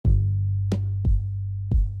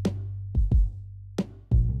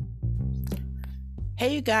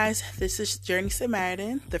Hey you guys, this is Journey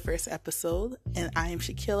Samaritan, the first episode, and I am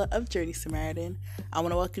Shakiela of Journey Samaritan. I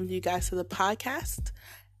want to welcome you guys to the podcast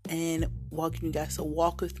and welcome you guys to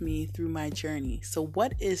walk with me through my journey. So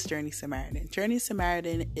what is Journey Samaritan? Journey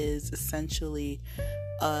Samaritan is essentially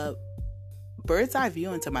a bird's eye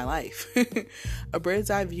view into my life, a bird's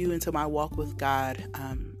eye view into my walk with God,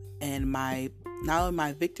 and my not only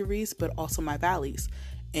my victories but also my valleys.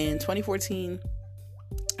 In 2014,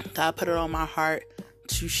 God put it on my heart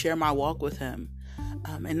to share my walk with Him,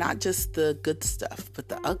 and not just the good stuff, but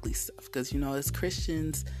the ugly stuff. Because as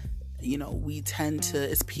Christians, we tend to,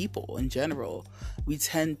 as people in general, we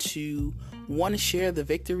tend to want to share the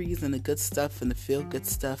victories and the good stuff and the feel good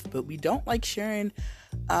stuff, but we don't like sharing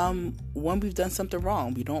when we've done something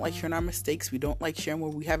wrong. We don't like sharing our mistakes. We don't like sharing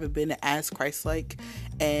where we haven't been as Christ-like.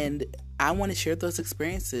 And I want to share those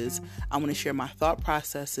experiences. I want to share my thought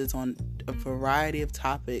processes on a variety of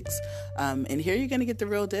topics. And here you're going to get the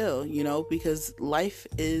real deal, because life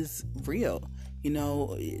is real.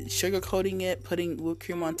 Sugarcoating it, putting whipped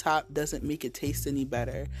cream on top doesn't make it taste any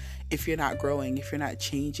better if you're not growing, if you're not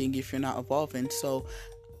changing, if you're not evolving. So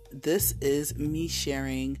this is me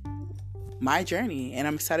sharing my journey, and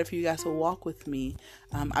I'm excited for you guys to walk with me.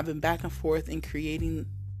 I've been back and forth in creating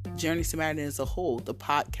Journey Samaritan as a whole, the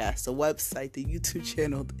podcast, the website, the YouTube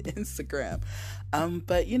channel, the Instagram.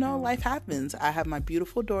 But life happens. I have my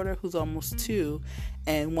beautiful daughter who's almost 2.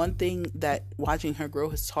 And one thing that watching her grow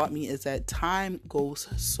has taught me is that time goes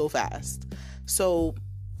so fast. So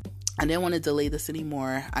I didn't want to delay this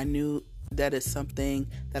anymore. I knew that it's something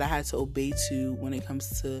that I had to obey to when it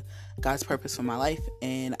comes to God's purpose for my life.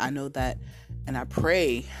 And I know that, and I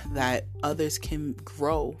pray that others can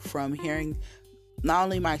grow from hearing not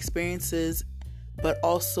only my experiences, but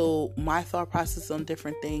also my thought process on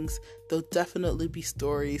different things. There'll definitely be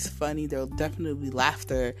stories, funny. There'll definitely be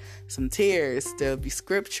laughter, some tears. There'll be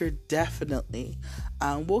scripture, definitely.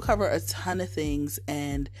 We'll cover a ton of things.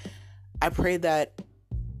 And I pray that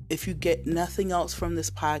if you get nothing else from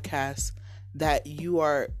this podcast, that you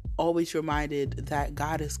are always reminded that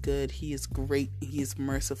God is good. He is great. He is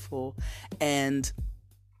merciful. And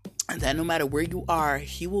that no matter where you are,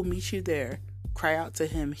 He will meet you there. Cry out to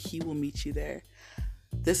Him. He will meet you there.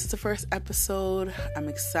 This is the first episode. I'm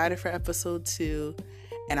excited for episode 2.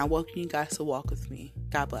 And I welcome you guys to walk with me.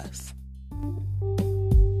 God bless.